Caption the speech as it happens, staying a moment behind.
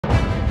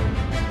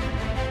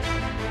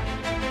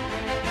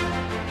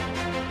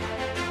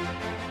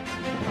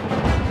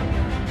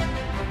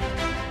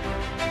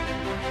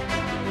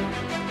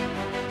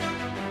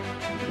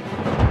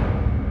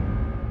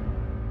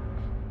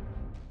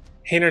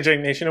Hey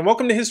Nerdgenic Nation, and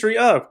welcome to History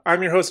Of.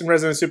 I'm your host and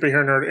resident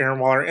superhero nerd, Aaron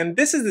Waller, and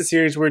this is the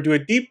series where we do a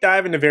deep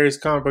dive into various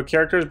comic book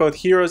characters, both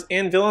heroes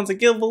and villains, and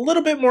give a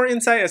little bit more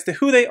insight as to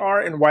who they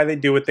are and why they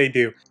do what they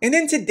do. And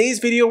in today's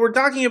video, we're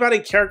talking about a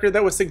character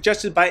that was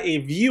suggested by a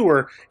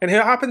viewer, and who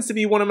happens to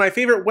be one of my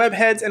favorite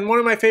webheads and one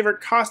of my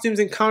favorite costumes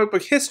in comic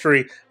book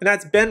history, and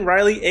that's Ben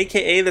Reilly,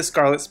 aka the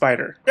Scarlet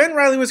Spider. Ben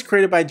Reilly was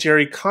created by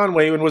Gerry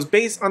Conway and was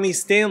based on the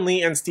Stan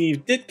Lee and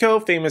Steve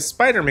Ditko famous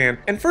Spider-Man,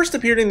 and first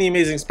appeared in The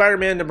Amazing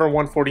Spider-Man number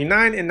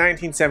 149 in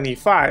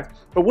 1975,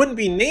 but wouldn't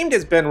be named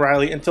as Ben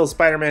Reilly until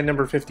Spider-Man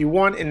number 51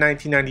 in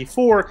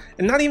 1994,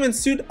 and not even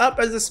suit up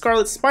as the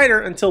Scarlet Spider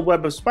until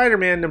Web of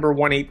Spider-Man number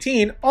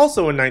 118,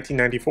 also in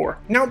 1994.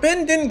 Now,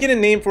 Ben didn't get a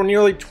name for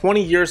nearly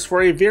 20 years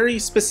for a very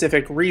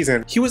specific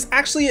reason. He was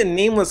actually a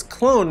nameless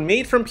clone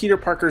made from Peter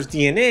Parker's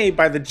DNA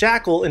by the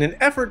Jackal in an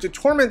effort to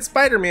torment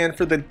Spider-Man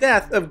for the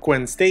death of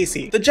Gwen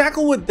Stacy. The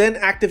Jackal would then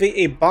activate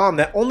a bomb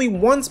that only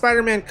one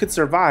Spider-Man could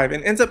survive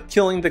and ends up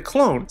killing the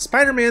clone.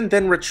 Spider-Man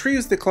then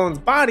retrieves the clone's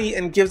body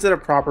and gives it a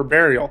proper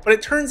burial, but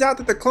it turns out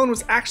that the clone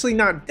was actually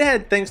not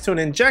dead thanks to an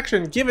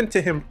injection given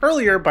to him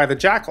earlier by the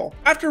Jackal.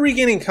 After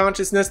regaining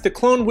consciousness, the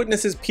clone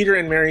witnesses Peter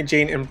and Mary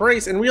Jane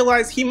embrace and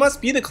realize he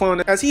must be the clone,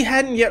 as he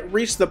hadn't yet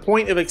reached the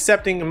point of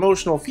accepting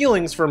emotional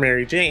feelings for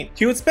Mary Jane.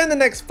 He would spend the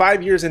next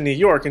 5 years in New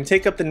York and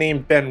take up the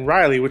name Ben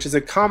Reilly, which is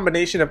a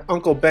combination of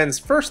Uncle Ben's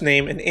first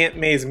name and Aunt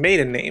May's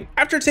maiden name.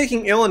 After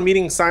taking ill and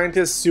meeting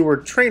scientist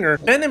Seward Trainer,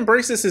 Ben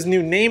embraces his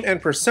new name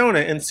and persona,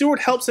 and Seward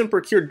helps him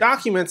procure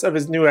documents of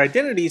his new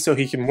identity so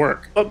he can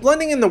work. But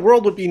blending in the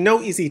world would be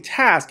no easy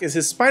task, as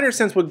his spider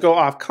sense would go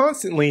off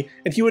constantly,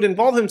 and he would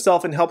involve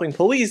himself in helping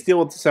police deal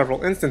with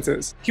several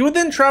instances. He would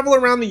then travel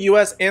around the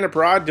US and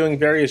abroad doing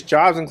various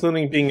jobs,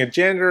 including being a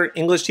janitor,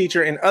 English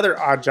teacher, and other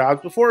odd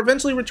jobs, before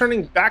eventually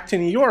returning back to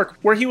New York,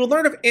 where he would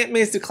learn of Aunt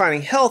May's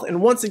declining health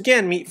and once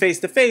again meet face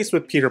to face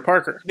with Peter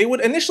Parker. They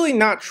would initially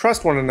not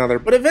trust one another,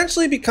 but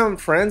eventually become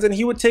friends, and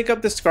he would take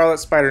up the Scarlet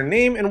Spider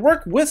name and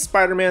work with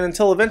Spider-Man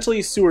until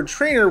eventually Seward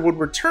Trainer would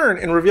return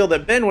and reveal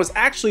that Ben was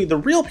actually the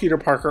real Peter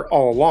Parker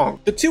all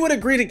along. The two would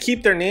agree to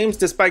keep their names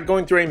despite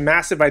going through a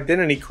massive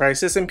identity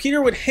crisis, and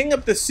Peter would hang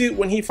up the suit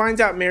when he finds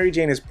out Mary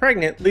Jane is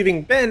pregnant,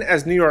 leaving Ben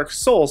as New York's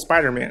sole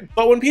Spider-Man.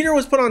 But when Peter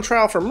was put on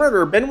trial for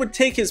murder, Ben would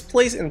take his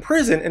place in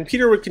prison, and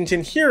Peter would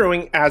continue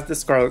heroing as the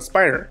Scarlet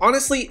Spider.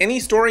 Honestly, any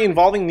story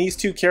involving these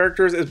two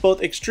characters is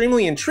both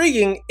extremely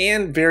intriguing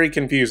and very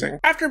confusing.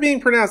 After being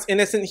pronounced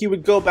innocent, he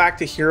would go back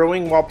to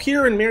heroing, while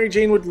Peter and Mary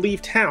Jane would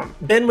leave town.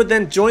 Ben would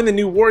then join the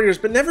New Warriors,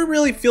 but never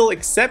really feel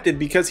accepted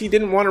because he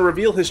didn't want to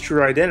reveal his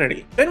true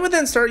identity. Ben would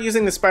then start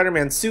using the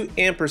Spider-Man suit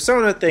and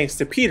persona thanks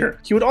to Peter.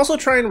 He would also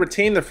try and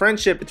retain the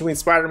friendship between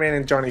Spider-Man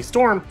and Johnny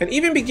Storm, and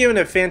even be given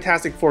a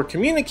Fantastic Four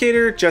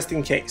communicator just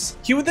in case.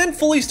 He would then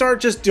fully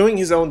start just doing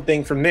his own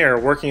thing from there,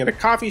 working at a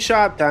coffee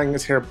shop, dyeing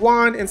his hair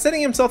blonde, and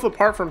setting himself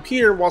apart from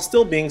Peter while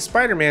still being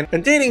Spider-Man,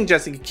 and dating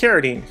Jessica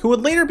Carradine, who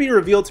would later be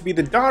revealed to be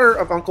the daughter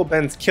of Uncle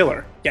Ben's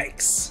killer.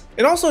 Yikes.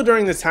 And also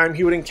during this time,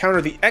 he would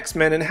encounter the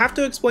X-Men and have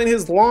to explain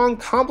his long,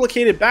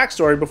 complicated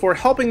backstory before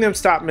helping them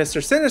stop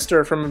Mr.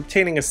 Sinister from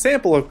obtaining a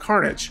sample of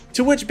Carnage,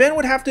 to which Ben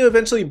would have to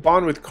eventually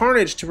bond with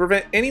Carnage to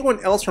prevent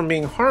anyone else from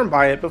being harmed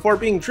by it before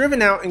being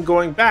driven out and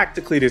going back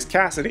to Cletus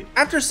Cassidy.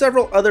 After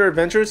several other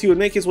adventures, he would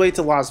make his way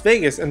to Las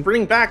Vegas and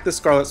bring back the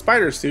Scarlet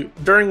Spider suit,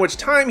 during which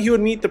time he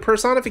would meet the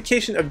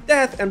personification of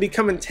death and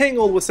become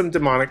entangled with some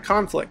demonic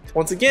conflict.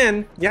 Once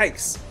again,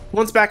 yikes.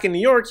 Once back in New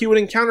York, he would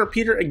encounter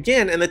Peter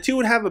again, and the two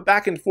would have a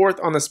back and forth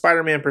on the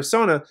Spider-Man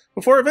persona,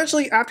 before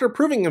eventually, after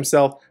proving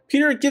himself,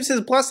 Peter gives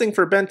his blessing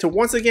for Ben to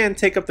once again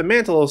take up the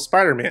mantle of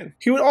Spider-Man.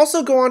 He would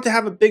also go on to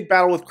have a big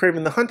battle with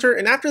Kraven the Hunter,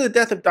 and after the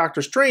death of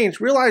Doctor Strange,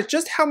 realize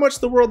just how much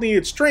the world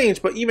needed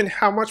Strange, but even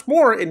how much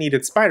more it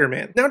needed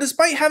Spider-Man. Now,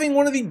 despite having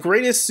one of the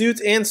greatest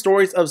suits and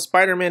stories of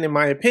Spider-Man in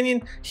my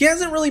opinion, he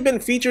hasn't really been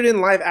featured in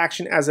live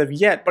action as of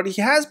yet, but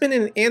he has been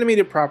in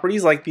animated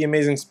properties like The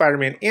Amazing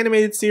Spider-Man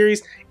animated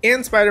series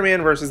and Spider-Man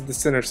vs. the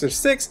Sinister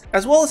Six,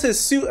 as well as his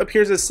suit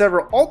appears as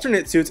several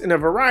alternate suits in a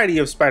variety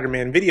of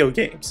Spider-Man video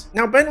games.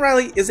 Now, Ben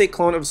Reilly is a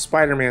clone of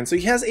Spider-Man, so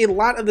he has a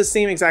lot of the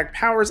same exact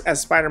powers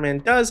as Spider-Man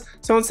does,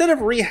 so instead of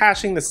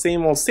rehashing the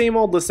same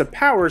old list of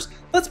powers,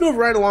 let's move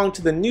right along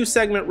to the new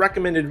segment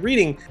recommended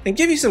reading and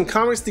give you some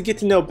comics to get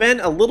to know Ben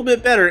a little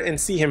bit better and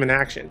see him in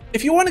action.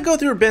 If you want to go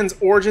through Ben's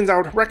origins, I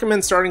would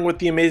recommend starting with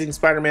The Amazing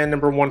Spider-Man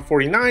number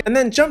 149 and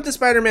then jump to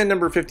Spider-Man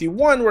number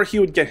 51 where he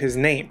would get his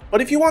name.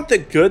 But if you want the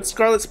good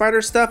Scarlet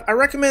Spider stuff, I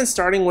recommend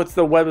starting with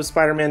the Web of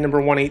Spider-Man number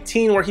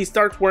 118 where he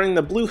starts wearing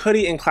the blue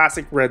hoodie and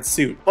classic red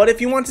suit. But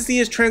if you want to see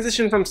his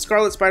transition from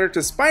Scarlet Spider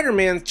to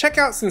Spider-Man, check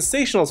out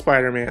Sensational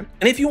Spider-Man.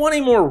 And if you want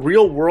a more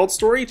real-world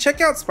story,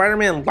 check out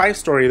Spider-Man Life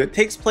Story that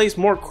takes place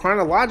more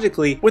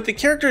chronologically, with the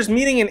characters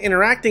meeting and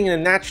interacting in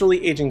a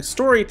naturally aging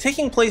story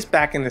taking place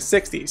back in the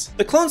 60s.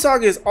 The Clone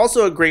Saga is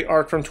also a great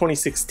arc from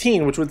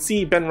 2016, which would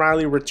see Ben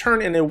Reilly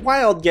return in a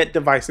wild yet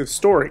divisive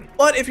story.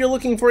 But if you're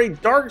looking for a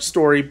dark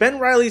story, Ben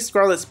Reilly's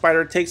Scarlet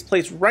Spider takes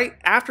place right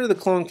after the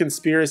clone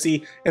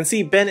conspiracy and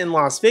see Ben in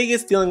Las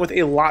Vegas dealing with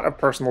a lot of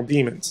personal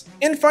demons.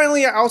 And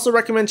finally, I also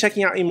recommend checking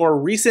checking out a more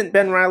recent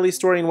Ben Reilly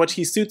story in which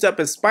he suits up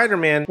as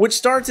Spider-Man, which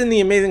starts in The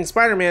Amazing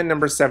Spider-Man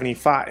number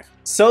 75.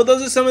 So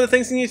those are some of the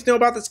things you need to know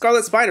about the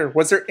Scarlet Spider.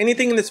 Was there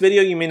anything in this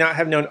video you may not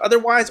have known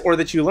otherwise or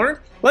that you learned?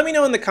 Let me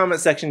know in the comment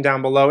section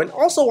down below, and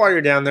also while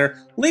you're down there,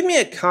 leave me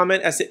a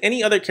comment as to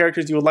any other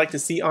characters you would like to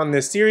see on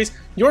this series.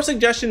 Your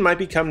suggestion might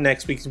become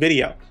next week's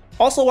video.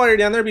 Also, while you're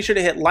down there, be sure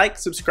to hit like,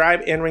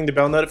 subscribe, and ring the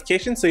bell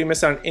notification so you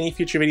miss out on any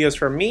future videos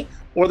from me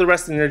or the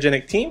rest of the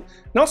Nerdgenic team.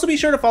 And also be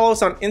sure to follow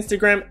us on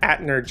Instagram at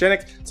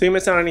Nerdgenic so you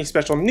miss out on any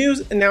special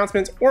news,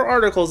 announcements, or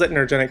articles at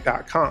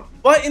nerdgenic.com.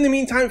 But in the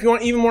meantime, if you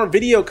want even more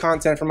video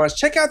content from us,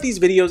 check out these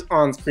videos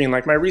on screen,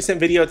 like my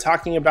recent video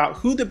talking about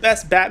who the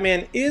best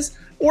Batman is,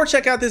 or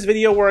check out this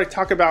video where I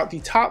talk about the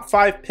top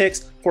 5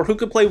 picks for who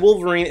could play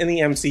Wolverine in the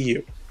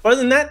MCU. Other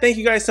than that, thank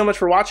you guys so much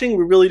for watching.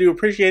 We really do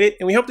appreciate it,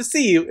 and we hope to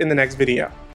see you in the next video.